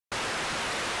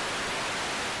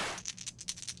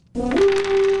Hey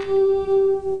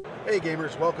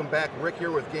gamers, welcome back. Rick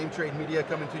here with Game Trade Media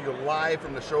coming to you live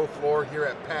from the show floor here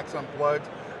at PAX Unplugged.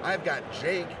 I've got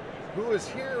Jake, who is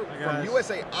here from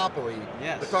USAopoly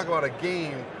to talk about a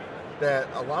game that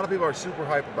a lot of people are super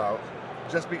hyped about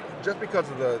just because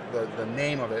of the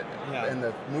name of it and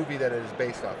the movie that it is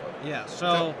based off of. Yeah,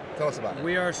 so tell us about it.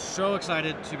 We are so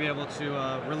excited to be able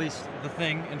to release The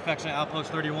Thing, Infection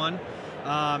Outpost 31.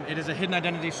 It is a hidden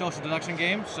identity social deduction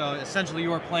game, so essentially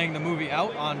you are playing the movie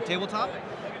out on tabletop.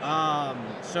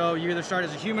 So you either start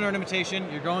as a human or an imitation.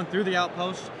 You're going through the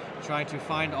outpost, trying to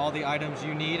find all the items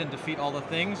you need and defeat all the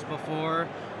things before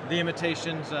the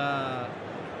imitations kind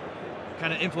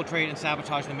of infiltrate and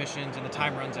sabotage the missions and the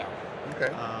time runs out.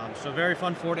 Okay. So very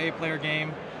fun 4 to 8 player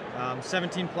game.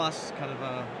 17 plus, kind of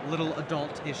a little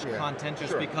adult-ish content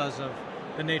just because of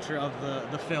the nature of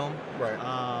the film. Right.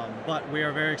 But we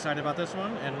are very excited about this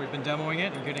one, and we've been demoing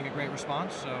it and getting a great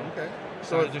response. So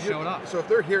excited to show it off. So if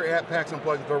they're here at PAX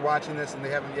Unplugged, if they're watching this and they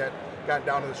haven't yet gotten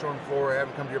down to the showroom floor, or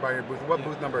haven't come to your booth, what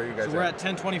booth number are you guys at? So we're at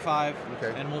 1025,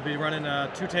 and we'll be running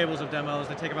 2 tables of demos.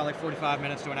 They take about like 45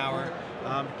 minutes to an hour.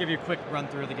 Give you a quick run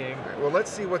through of the game. All right, well, let's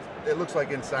see what it looks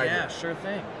like inside here. Yeah, sure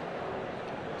thing.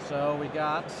 So we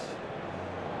got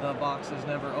the box is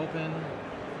never open.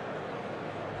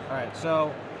 All right,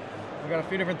 so we got a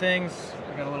few different things.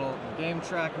 We got a little game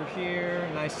tracker here,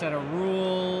 nice set of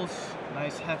rules,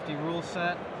 nice hefty rule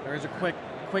set. There is a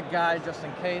quick guide just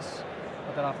in case.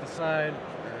 Put that off the side.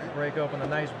 Break open the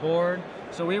nice board.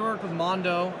 So we work with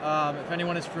Mondo. If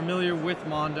anyone is familiar with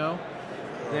Mondo,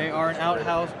 they are an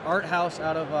art house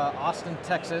out of Austin,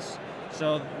 Texas.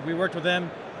 So we worked with them.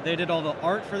 They did all the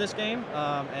art for this game,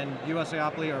 and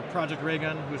USAopoly, or Project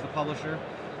Raygun, who's the publisher,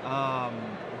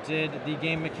 did the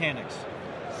game mechanics.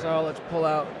 So let's pull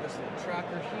out this little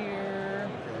tracker here.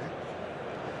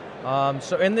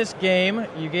 So in this game,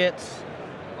 you get,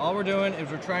 all we're doing is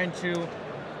we're trying to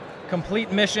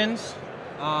complete missions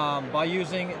by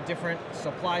using different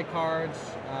supply cards.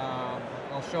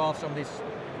 I'll show off some of these.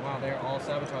 Wow, they're all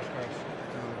sabotage cards.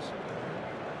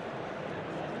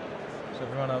 So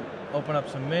if you want to open up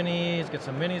some minis, get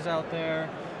some minis out there.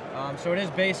 So it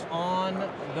is based on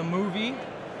the movie.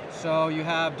 So you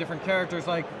have different characters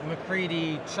like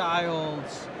McCready,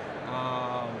 Childs,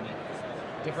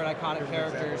 different iconic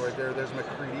characters. Right there, there's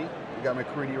McCready. We got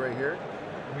McCready right here.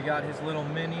 We got his little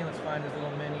mini. Let's find his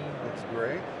little mini. That's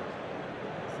great.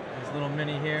 His little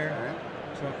mini here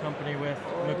to accompany with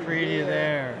McCready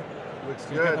there. Looks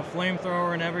good. He's got the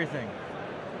flamethrower and everything.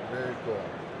 Very cool.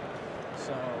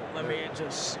 So let me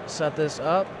just set this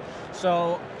up.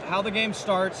 So how the game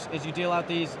starts is you deal out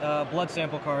these blood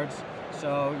sample cards.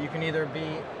 So you can either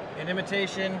be an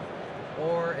imitation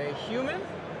or a human.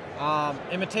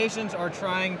 Imitations are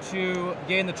trying to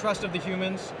gain the trust of the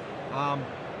humans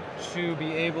to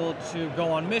be able to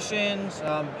go on missions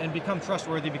and become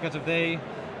trustworthy, because if they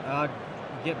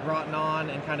get brought on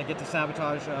and kind of get to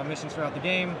sabotage missions throughout the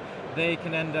game, they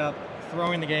can end up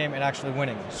throwing the game and actually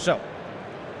winning. So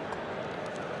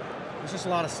there's just a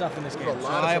lot of stuff in this game, so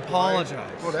I apologize.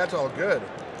 Well, that's all good.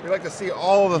 We like to see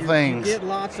all the things. You get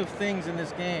lots of things in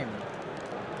this game.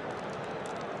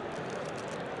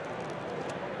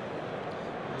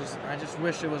 I just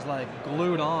wish it was like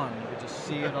glued on. You could just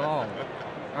see it all.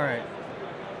 All right.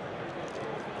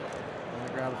 Let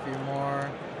me grab a few more.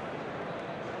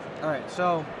 All right,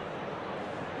 so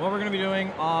what we're going to be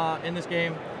doing in this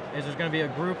game is there's going to be a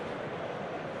group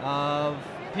of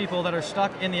people that are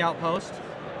stuck in the outpost.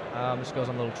 This goes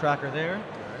on the little tracker there.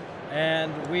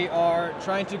 And we are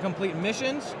trying to complete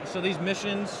missions. So these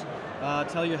missions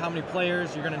tell you how many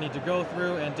players you're going to need to go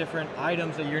through and different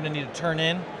items that you're going to need to turn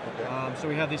in. So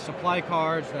we have these supply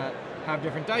cards that have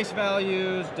different dice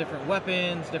values, different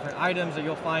weapons, different items that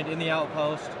you'll find in the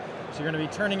outpost. So you're going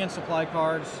to be turning in supply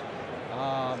cards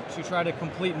to try to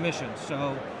complete missions.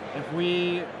 So if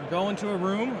we go into a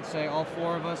room, let's say all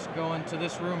 4 of us go into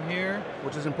this room here.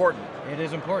 Which is important. It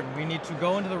is important. We need to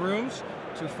go into the rooms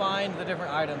to find the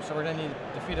different items. So we're going to need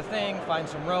to defeat a thing, find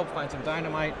some rope, find some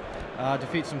dynamite,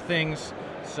 defeat some things.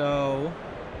 So,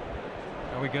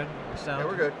 are we good? Yeah,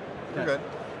 we're good. We're good.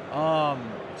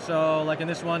 So like in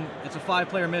this one, it's a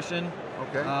 5-player mission.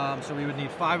 Okay. So we would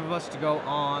need 5 of us to go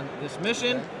on this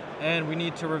mission, and we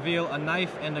need to reveal a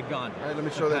knife and a gun. All right, let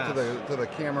me show that to the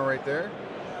camera right there.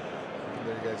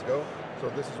 There you guys go. So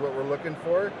this is what we're looking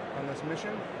for on this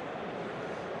mission.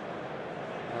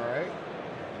 All right.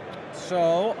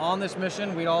 So on this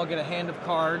mission, we'd all get a hand of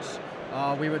cards.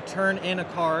 We would turn in a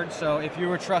card. So if you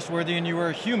were trustworthy and you were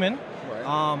a human,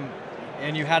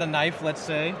 and you had a knife, let's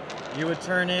say, you would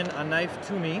turn in a knife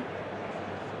to me.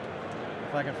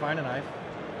 If I can find a knife.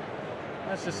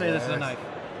 Let's just say this is a knife.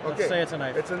 Let's say it's a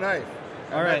knife. It's a knife.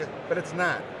 All right. But it's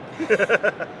not.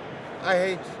 I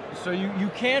hate... So you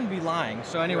can be lying.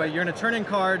 So anyway, you're going to turn in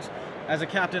cards. As a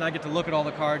captain, I get to look at all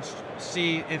the cards,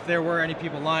 see if there were any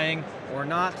people lying or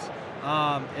not.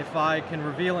 If I can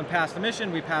reveal and pass the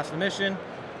mission, we pass the mission.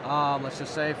 Let's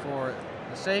just say for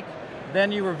the sake.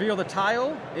 Then you reveal the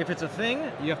tile. If it's a thing,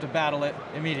 you have to battle it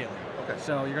immediately. Okay.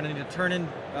 So you're going to need to turn in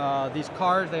these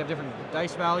cards. They have different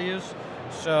dice values.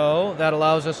 So that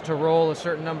allows us to roll a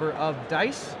certain number of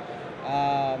dice.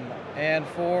 And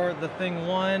for the thing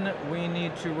 1, we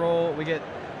need to roll, we get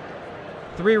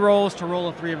 3 rolls to roll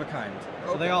a 3 of a kind.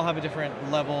 So they all have a different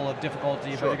level of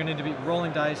difficulty, but you're going to need to be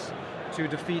rolling dice to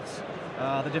defeat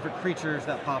the different creatures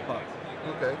that pop up.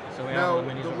 Okay. So we now,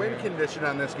 have the win condition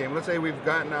on this game, let's say we've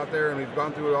gotten out there and we've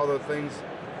gone through all those things,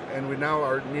 and we now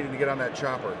are needing to get on that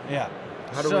chopper. Yeah.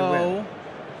 How do we win?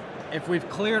 If we've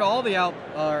cleared all the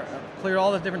cleared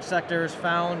all the different sectors,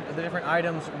 found the different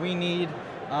items we need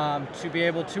to be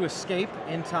able to escape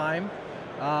in time,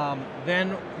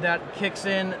 then that kicks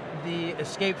in the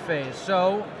escape phase.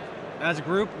 So, as a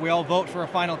group, we all vote for a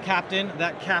final captain.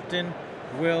 That captain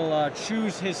will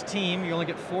choose his team. You only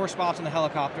get 4 spots on the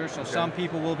helicopter, so some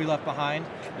people will be left behind,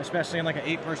 especially in like an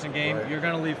 8-person game. You're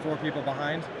going to leave 4 people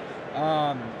behind.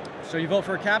 So you vote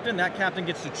for a captain. That captain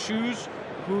gets to choose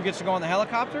who gets to go on the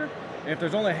helicopter. If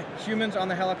there's only humans on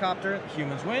the helicopter,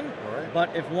 humans win.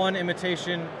 But if one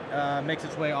imitation makes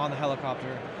its way on the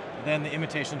helicopter, then the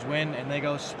imitations win, and they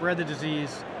go spread the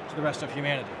disease to the rest of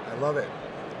humanity. I love it.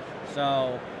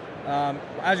 So,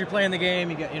 as you're playing the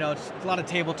game, you get, it's a lot of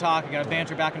table talk. You got to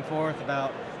banter back and forth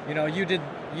about,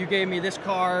 you gave me this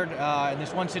card in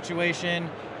this one situation,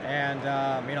 and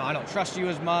I don't trust you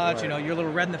as much. You're a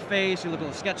little red in the face. You look a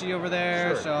little sketchy over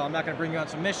there. So I'm not going to bring you on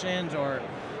some missions. Or,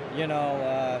 if you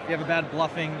have a bad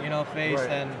bluffing, face,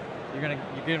 then you're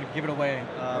gonna give it away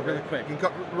really quick. It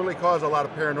can really cause a lot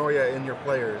of paranoia in your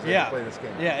players as you play this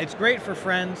game. Yeah, it's great for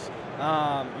friends,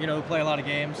 who play a lot of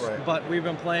games. But we've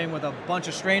been playing with a bunch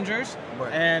of strangers,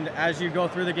 and as you go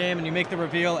through the game and you make the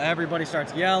reveal, everybody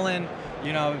starts yelling.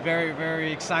 Very,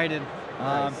 very excited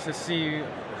to see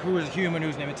who is human,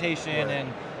 who's an imitation,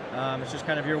 and it's just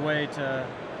kind of your way to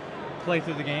play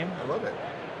through the game. I love it.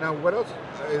 Now, what else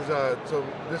is so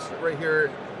this right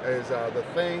here is the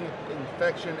thing,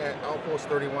 infection at Outpost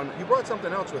 31. You brought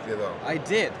something else with you, though. I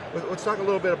did. Let's talk a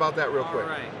little bit about that real quick.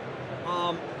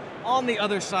 All right. On the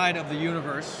other side of the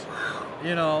universe,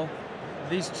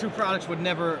 these 2 products would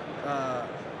never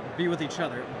be with each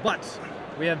other. But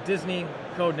we have Disney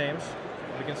Codenames,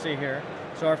 we can see here.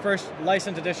 So our first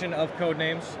licensed edition of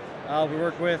Codenames, we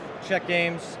work with Czech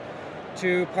Games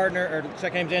to partner, or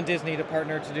Czech Games and Disney to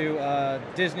partner to do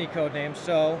Disney Codenames.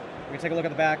 So we can take a look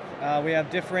at the back. We have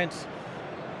different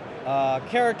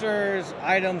characters,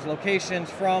 items, locations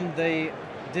from the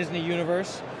Disney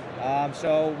universe.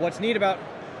 So what's neat about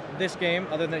this game,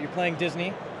 other than that you're playing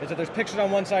Disney, is that there's pictures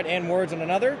on one side and words on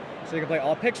another. So you can play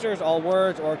all pictures, all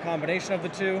words, or a combination of the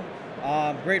 2.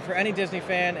 Great for any Disney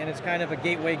fan, and it's kind of a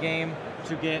gateway game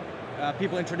to get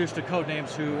people introduced to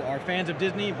Codenames who are fans of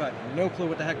Disney but no clue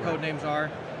what the heck Codenames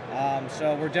are.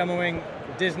 So we're demoing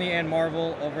Disney and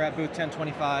Marvel over at booth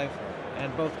 1025,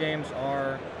 and both games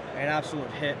are an absolute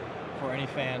hit for any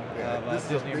fan of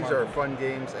Disney or Marvel. These are fun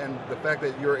games, and the fact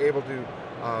that you're able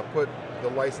to put the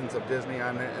license of Disney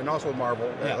on it, and also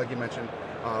Marvel, like you mentioned,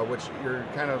 which you're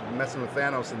kind of messing with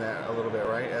Thanos in that a little bit,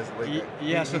 right?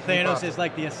 So Thanos is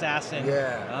like the assassin.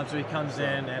 So he comes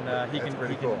in and he can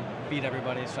beat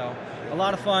everybody. So a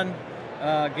lot of fun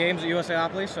games at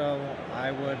USAopoly. So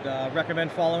I would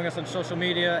recommend following us on social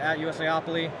media at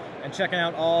USAopoly and checking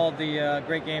out all the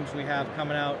great games we have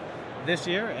coming out this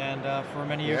year and for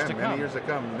many years to come. Many years to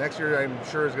come. Next year, I'm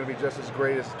sure, is going to be just as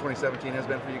great as 2017 has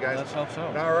been for you guys. Let's hope so.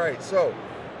 All right, so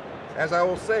as I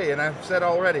will say, and I've said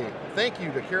already, thank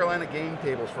you to Carolina Game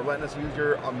Tables for letting us use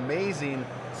your amazing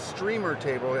streamer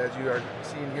table, as you are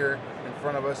seeing here in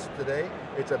front of us today.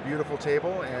 It's a beautiful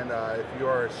table, and if you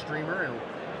are a streamer and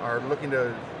are looking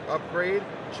to upgrade,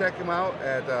 check them out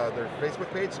at their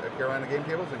Facebook page at Carolina Game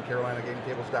Tables and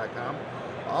carolinagametable.com.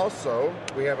 Also,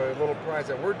 we have a little prize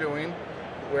that we're doing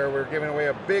where we're giving away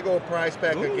a big old prize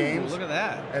pack of games. Look at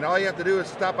that. And all you have to do is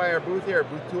stop by our booth here at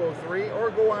booth 203 or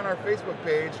go on our Facebook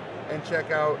page and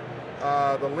check out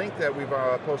the link that we've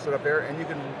posted up there, and you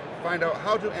can find out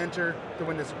how to enter to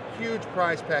win this huge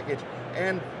prize package.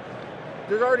 And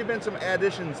there's already been some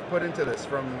additions put into this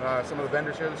from some of the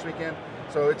vendors here this weekend,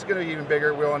 so it's going to be even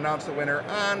bigger. We'll announce the winner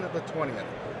on the 20th.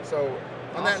 So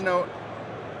on that note,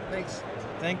 thanks.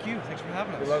 Thank you. Thanks for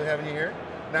having us. We love having you here.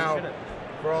 Now,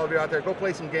 for all of you out there, go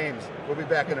play some games. We'll be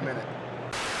back in a minute.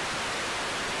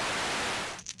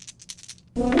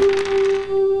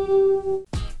 Don't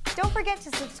forget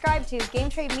to subscribe to Game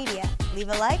Trade Media, leave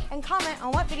a like, and comment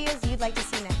on what videos you'd like to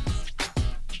see next.